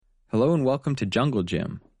Hello and welcome to Jungle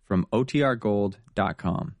Gym from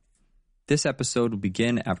OTRGold.com. This episode will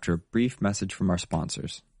begin after a brief message from our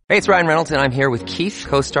sponsors. Hey, it's Ryan Reynolds, and I'm here with Keith,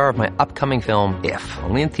 co-star of my upcoming film, If,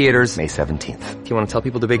 only in theaters May 17th. Do you want to tell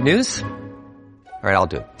people the big news? All right, I'll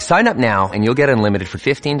do it. Sign up now and you'll get unlimited for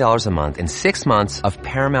 $15 a month and 6 months of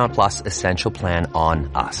Paramount Plus Essential Plan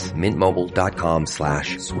on us.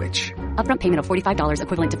 MintMobile.com/switch. Upfront payment of $45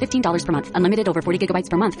 equivalent to $15 per month. Unlimited over 40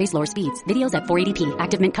 gigabytes per month. Face lower speeds. Videos at 480p.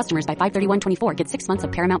 Active Mint customers by 531.24 get 6 months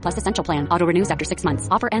of Paramount Plus Essential Plan. Auto renews after 6 months.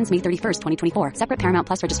 Offer ends May 31st, 2024. Separate Paramount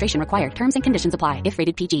Plus registration required. Terms and conditions apply if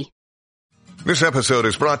rated PG. This episode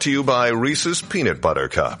is brought to you by Reese's Peanut Butter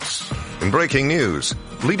Cups. In breaking news,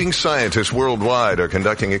 leading scientists worldwide are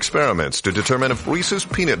conducting experiments to determine if Reese's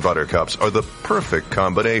Peanut Butter Cups are the perfect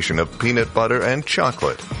combination of peanut butter and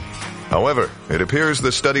chocolate. However, it appears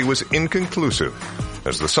the study was inconclusive,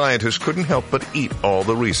 as the scientists couldn't help but eat all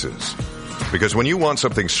the Reese's. Because when you want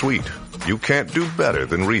something sweet, you can't do better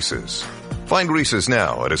than Reese's. Find Reese's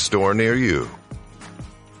now at a store near you.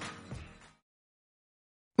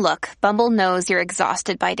 Look, Bumble knows you're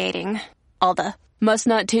exhausted by dating. All the, must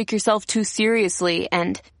not take yourself too seriously,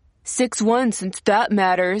 and 6'1" since that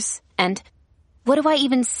matters, and what do I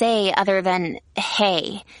even say other than,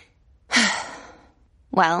 hey?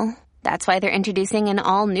 Well, that's why they're introducing an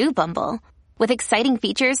all-new Bumble, with exciting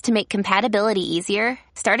features to make compatibility easier,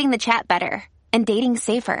 starting the chat better, and dating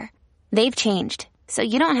safer. They've changed, so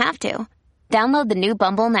you don't have to. Download the new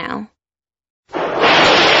Bumble now.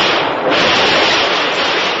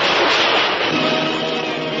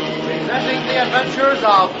 Presenting the adventures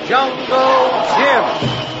of Jungle Jim.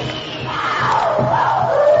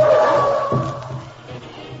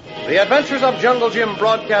 The adventures of Jungle Jim,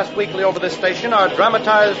 broadcast weekly over this station, are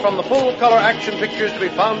dramatized from the full-color action pictures to be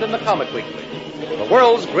found in the Comic Weekly, the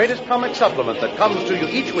world's greatest comic supplement that comes to you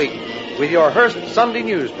each week with your Hearst Sunday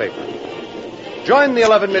newspaper. Join the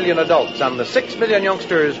 11 million adults and the 6 million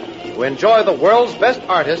youngsters who enjoy the world's best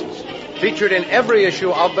artists featured in every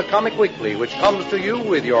issue of the Comic Weekly, which comes to you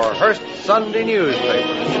with your Hearst Sunday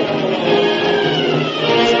newspaper.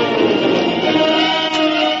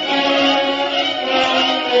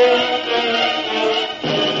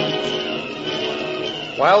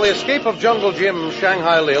 While the escape of Jungle Jim,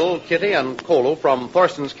 Shanghai Lil, Kitty, and Kolo from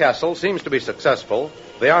Thorsten's castle seems to be successful,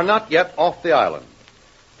 they are not yet off the island.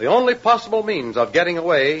 The only possible means of getting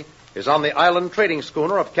away is on the island trading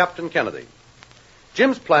schooner of Captain Kennedy.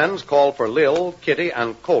 Jim's plans call for Lil, Kitty,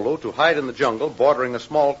 and Kolo to hide in the jungle bordering a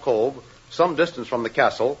small cove some distance from the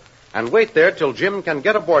castle and wait there till Jim can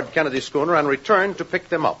get aboard Kennedy's schooner and return to pick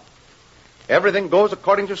them up. Everything goes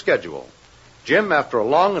according to schedule. Jim, after a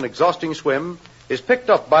long and exhausting swim, is picked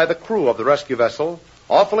up by the crew of the rescue vessel,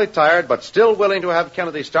 awfully tired but still willing to have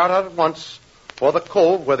Kennedy start out at once for the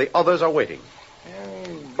cove where the others are waiting.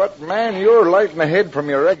 But, man, you're lighting ahead from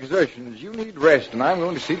your exertions. You need rest, and I'm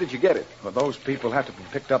going to see that you get it. Well, those people have to be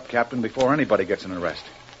picked up, Captain, before anybody gets an arrest.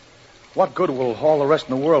 What good will all the rest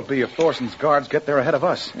in the world be if Thorsten's guards get there ahead of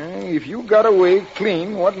us? If you got away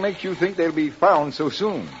clean, what makes you think they'll be found so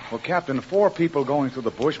soon? Well, Captain, 4 people going through the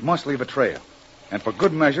bush must leave a trail. And for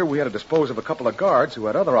good measure, we had to dispose of a couple of guards who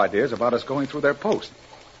had other ideas about us going through their post.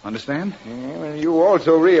 Understand? And you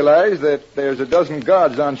also realize that there's a dozen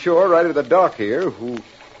guards on shore right at the dock here who,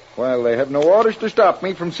 while they have no orders to stop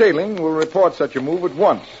me from sailing, will report such a move at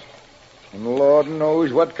once. And the Lord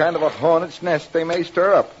knows what kind of a hornet's nest they may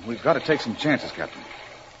stir up. We've got to take some chances, Captain.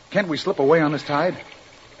 Can't we slip away on this tide?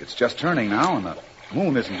 It's just turning now, and the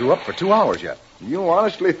moon isn't due up for 2 hours yet. You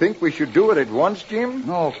honestly think we should do it at once, Jim?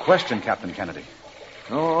 No question, Captain Kennedy.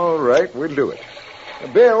 All right, we'll do it.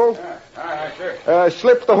 Bill, sir.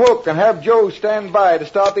 Slip the hook and have Joe stand by to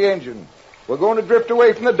start the engine. We're going to drift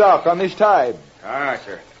away from the dock on this tide. All right,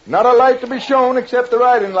 sir. Not a light to be shown except the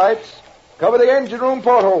riding lights. Cover the engine room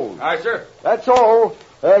portholes. All right, sir. That's all.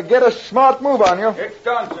 Get a smart move on you. It's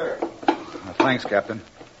done, sir. Thanks, Captain.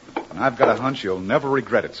 And I've got a hunch you'll never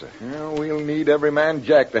regret it, sir. Yeah, we'll need every man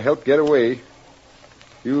jack to help get away.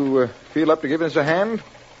 You feel up to giving us a hand?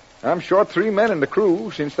 I'm short 3 men in the crew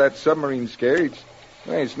since that submarine scare.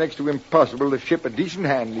 It's next to impossible to ship a decent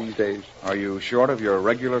hand these days. Are you short of your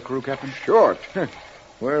regular crew, Captain? Short?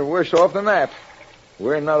 We're worse off than that.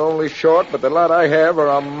 We're not only short, but the lot I have are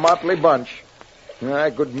a motley bunch. I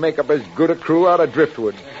could make up as good a crew out of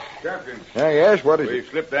driftwood. Captain. Yes, what is it? We've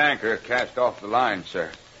slipped anchor, cast off the line, sir.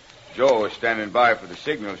 Joe is standing by for the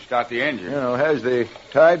signal to start the engine. Has the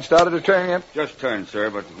tide started to turn yet? Just turned, sir,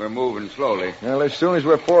 but we're moving slowly. Well, as soon as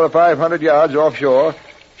we're 400 or 500 yards offshore,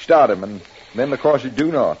 start him, and then the course is due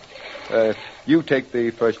north. You take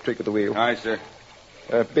the first trick of the wheel. Aye, sir.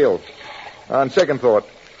 Bill, on second thought,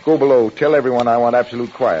 go below. Tell everyone I want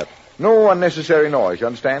absolute quiet. No unnecessary noise, you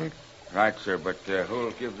understand? Right, sir, but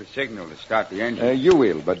who'll give the signal to start the engine? You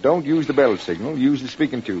will, but don't use the bell signal. Use the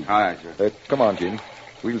speaking tube. All right, sir. Come on, Jim.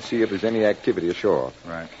 We'll see if there's any activity ashore.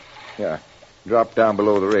 Right. Yeah. Drop down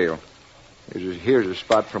below the rail. Here's a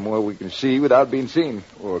spot from where we can see without being seen.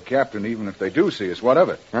 Well, Captain, even if they do see us, what of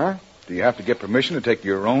it? Huh? Do you have to get permission to take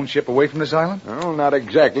your own ship away from this island? Well, not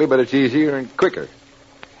exactly, but it's easier and quicker.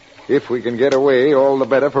 If we can get away, all the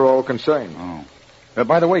better for all concerned. Oh.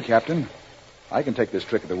 By the way, Captain, I can take this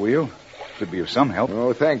trick at the wheel. Should be of some help.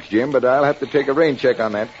 Oh, thanks, Jim, but I'll have to take a rain check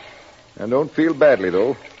on that. And don't feel badly,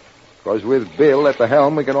 though. Because with Bill at the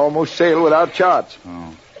helm, we can almost sail without charts.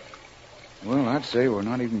 Oh. Well, I'd say we're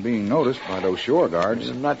not even being noticed by those shore guards.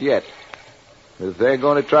 Not yet. If they're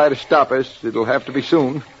going to try to stop us, it'll have to be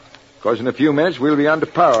soon. Because in a few minutes, we'll be under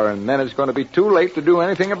power, and then it's going to be too late to do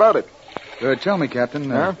anything about it. Tell me, Captain,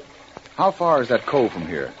 how far is that cove from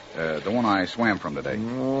here? The one I swam from today?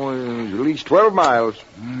 Oh, at least 12 miles.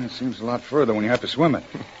 It seems a lot further when you have to swim it.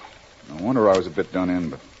 No wonder I was a bit done in,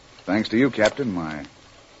 but thanks to you, Captain, my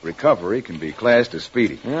recovery can be classed as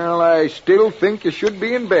speedy. Well, I still think you should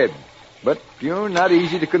be in bed. But you're not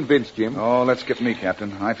easy to convince, Jim. Oh, let's skip me,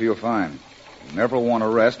 Captain. I feel fine. Never want to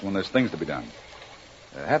rest when there's things to be done.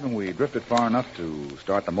 Haven't we drifted far enough to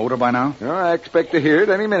start the motor by now? No, I expect to hear it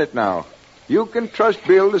any minute now. You can trust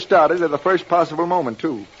Bill to start it at the first possible moment,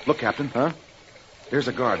 too. Look, Captain. Huh? There's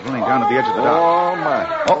a guard running down to the edge of the dock. Oh,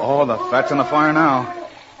 my. Oh, the fat's on the fire now.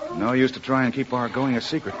 No use to try and keep our going a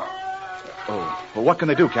secret. Oh, well, what can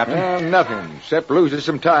they do, Captain? Nothing, except loses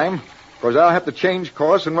some time. Because I'll have to change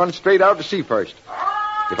course and run straight out to sea first.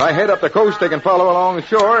 If I head up the coast, they can follow along the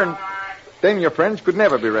shore, and then your friends could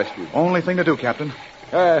never be rescued. Only thing to do, Captain.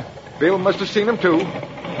 Bill must have seen them, too.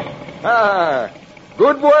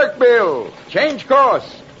 Good work, Bill. Change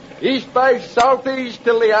course. East by southeast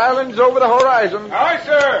till the island's over the horizon. Aye,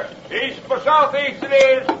 sir. East by southeast it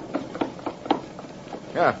is.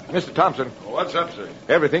 Yeah, Mr. Thompson. What's up, sir?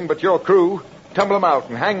 Everything but your crew. Tumble them out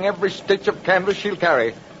and hang every stitch of canvas she'll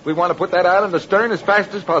carry. We want to put that island astern as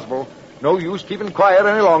fast as possible. No use keeping quiet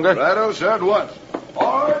any longer. Righto, sir, at once.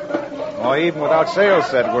 Oh, even without sails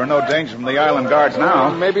set, we're no danger from the island guards now.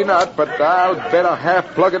 Well, maybe not, but I'll bet a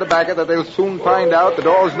half plug of tobacco that they'll soon find out that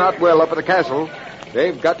all's not well up at the castle.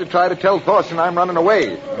 They've got to try to tell Thorson I'm running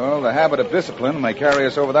away. Well, the habit of discipline may carry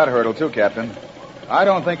us over that hurdle, too, Captain. I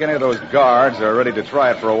don't think any of those guards are ready to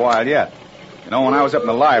try it for a while yet. You know, when I was up in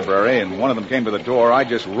the library and one of them came to the door, I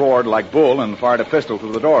just roared like bull and fired a pistol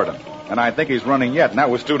through the door at him. And I think he's running yet, and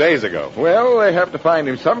that was 2 days ago. Well, they have to find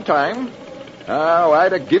him sometime. Oh,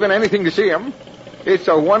 I'd have given anything to see him. It's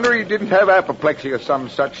a wonder he didn't have apoplexy or some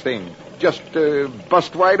such thing. Just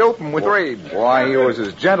bust wide open with rage. Why, he was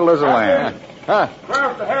as gentle as a lamb.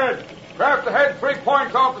 Craft ahead. Craft ahead, 3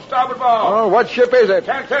 points off the starboard bow. Oh, what ship is it?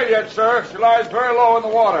 Can't tell yet, sir. She lies very low in the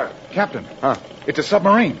water. Captain, it's a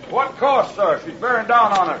submarine. What course, sir? She's bearing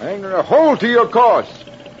down on us. And hold to your course.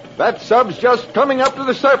 That sub's just coming up to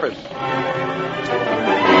the surface.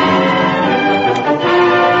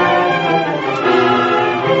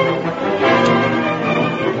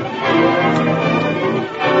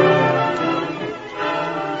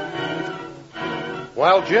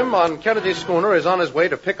 While Jim on Kennedy's schooner is on his way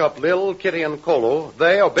to pick up Lil, Kitty, and Kolo,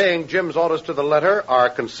 they, obeying Jim's orders to the letter, are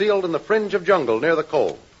concealed in the fringe of jungle near the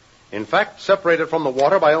cove. In fact, separated from the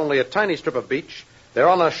water by only a tiny strip of beach, they're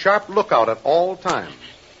on a sharp lookout at all times.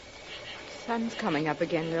 Sun's coming up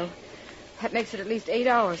again, Lil. That makes it at least 8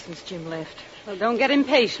 hours since Jim left. Well, don't get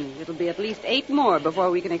impatient. It'll be at least 8 more before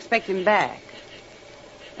we can expect him back.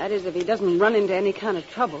 That is, if he doesn't run into any kind of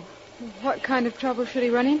trouble. What kind of trouble should he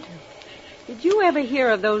run into? Did you ever hear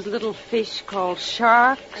of those little fish called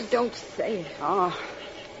sharks? Don't say it. Oh.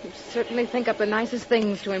 You certainly think up the nicest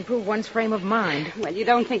things to improve one's frame of mind. Well, you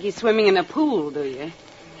don't think he's swimming in a pool, do you?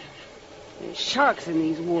 There's sharks in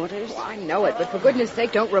these waters. Oh, I know it, but for goodness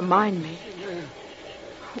sake, don't remind me.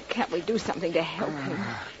 Oh, can't we do something to help him?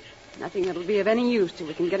 Nothing that'll be of any use till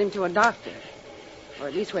we can get him to a doctor. Or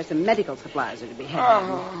at least where some medical supplies are to be had.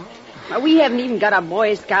 Oh. Well, we haven't even got a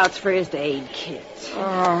Boy Scout's first aid kit.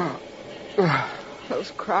 Those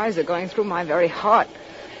cries are going through my very heart.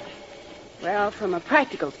 Well, from a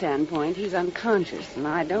practical standpoint, he's unconscious, and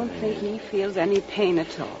I don't think he feels any pain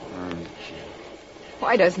at all.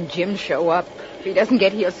 Why doesn't Jim show up? If he doesn't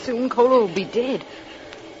get here soon, Kolo will be dead.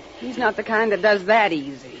 He's not the kind that does that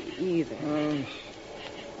easy, either.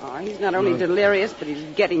 He's not only delirious, but he's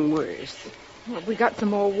getting worse. Have we got some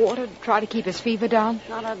more water to try to keep his fever down?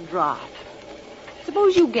 Not a drop.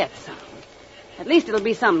 Suppose you get some. At least it'll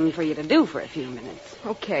be something for you to do for a few minutes.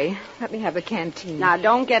 Okay. Let me have the canteen. Now,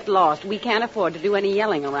 don't get lost. We can't afford to do any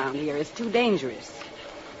yelling around here. It's too dangerous.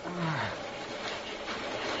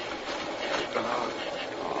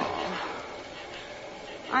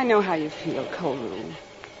 I know how you feel, Kolu.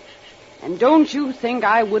 And don't you think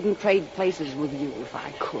I wouldn't trade places with you if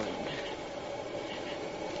I could.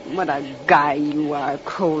 What a guy you are,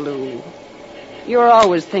 Kolu. You're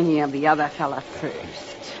always thinking of the other fella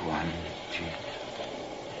first.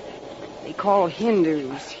 They call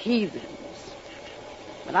Hindus heathens.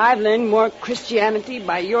 But I've learned more Christianity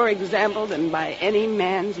by your example than by any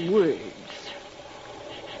man's words.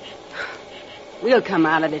 We'll come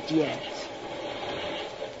out of it yet.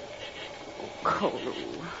 Oh, Kolu.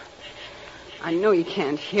 I know you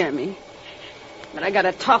can't hear me, but I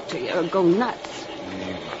gotta talk to you or go nuts.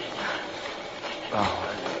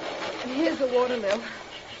 Here's the water, Lil.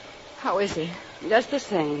 How is he? Just the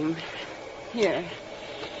same. Here.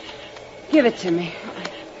 Give it to me.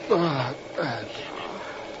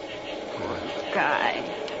 Guy.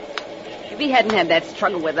 If he hadn't had that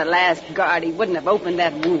struggle with the last guard, he wouldn't have opened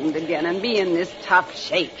that wound again and be in this tough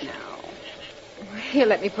shape now. Here,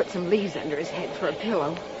 let me put some leaves under his head for a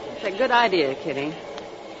pillow. It's a good idea, Kitty.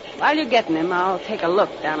 While you're getting him, I'll take a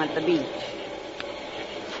look down at the beach.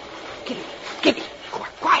 Kitty,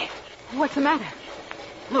 quiet. What's the matter?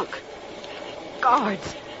 Look.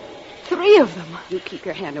 Guards. 3 of them. You keep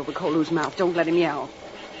your hand over Kolu's mouth. Don't let him yell.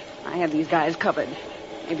 I have these guys covered.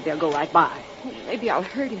 Maybe they'll go right by. Maybe I'll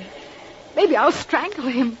hurt him. Maybe I'll strangle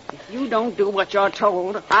him. If you don't do what you're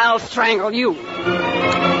told, I'll strangle you.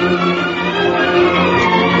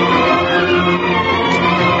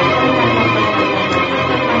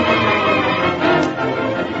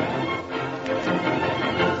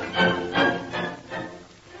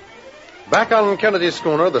 Back on Kennedy's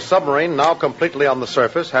schooner, the submarine, now completely on the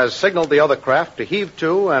surface, has signaled the other craft to heave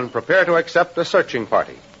to and prepare to accept a searching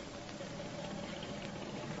party.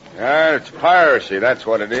 Yeah, it's piracy, that's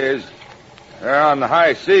what it is. They're on the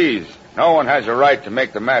high seas. No one has a right to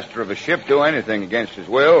make the master of a ship do anything against his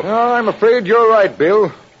will. No, I'm afraid you're right,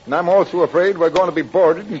 Bill. And I'm also afraid we're going to be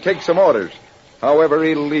boarded and take some orders, however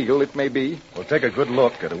illegal it may be. We'll take a good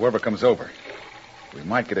look at whoever comes over. We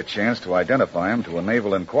might get a chance to identify him to a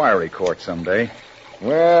naval inquiry court someday.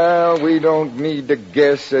 Well, we don't need to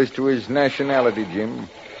guess as to his nationality, Jim.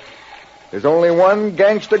 There's only one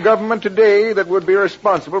gangster government today that would be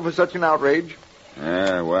responsible for such an outrage.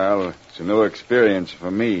 Yeah, well, it's a new experience for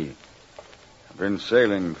me. I've been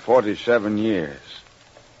sailing 47 years.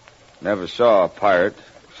 Never saw a pirate,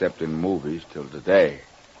 except in movies, till today.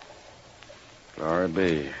 Glory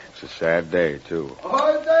be. It's a sad day, too.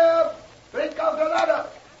 Hold there! Break out the ladder!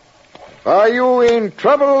 Are you in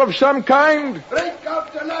trouble of some kind? Break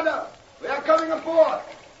out the ladder! We are coming aboard!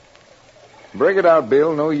 Break it out,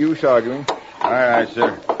 Bill. No use arguing. All right,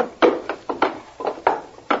 sir.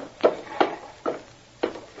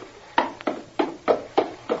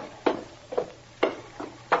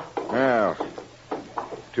 Now,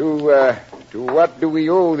 to what do we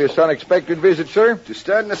owe this unexpected visit, sir? To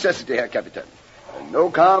stern necessity, Herr Captain. No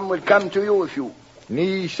harm will come to you if you...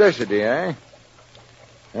 Necessity, eh?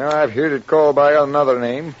 Now, I've heard it called by another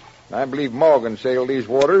name. I believe Morgan sailed these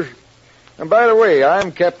waters. And by the way,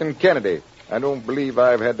 I'm Captain Kennedy. I don't believe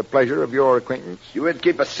I've had the pleasure of your acquaintance. You will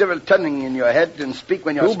keep a civil tongue in your head and speak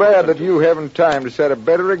when you're Too bad that you haven't time to set a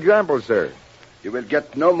better example, sir. You will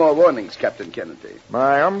get no more warnings, Captain Kennedy.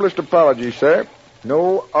 My humblest apologies, sir.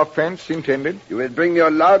 No offense intended. You will bring your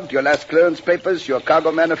log, your last clearance papers, your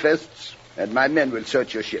cargo manifests, and my men will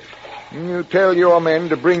search your ship. You tell your men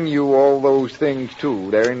to bring you all those things,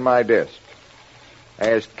 too. They're in my desk.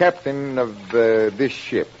 As captain of this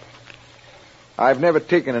ship, I've never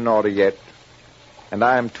taken an order yet, and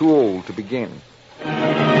I am too old to begin.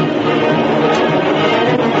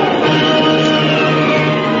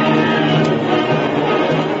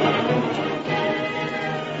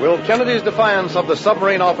 Will Kennedy's defiance of the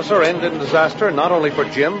submarine officer end in disaster not only for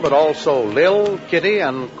Jim, but also Lil, Kitty,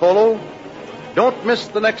 and Kolo? Don't miss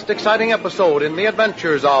the next exciting episode in the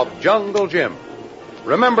adventures of Jungle Jim.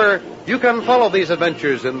 Remember, you can follow these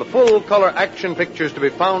adventures in the full-color action pictures to be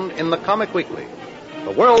found in the Comic Weekly,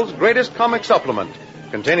 the world's greatest comic supplement,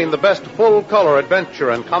 containing the best full-color adventure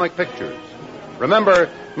and comic pictures. Remember,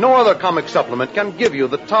 no other comic supplement can give you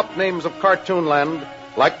the top names of cartoonland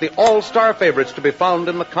like the all-star favorites to be found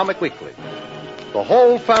in the Comic Weekly. The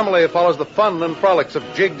whole family follows the fun and frolics of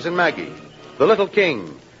Jiggs and Maggie, the Little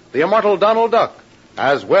King, the immortal Donald Duck,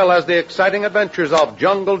 as well as the exciting adventures of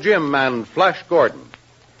Jungle Jim and Flash Gordon.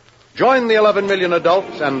 Join the 11 million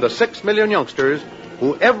adults and the 6 million youngsters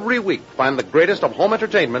who every week find the greatest of home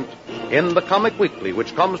entertainment in the Comic Weekly,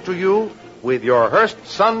 which comes to you with your Hearst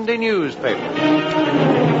Sunday newspaper.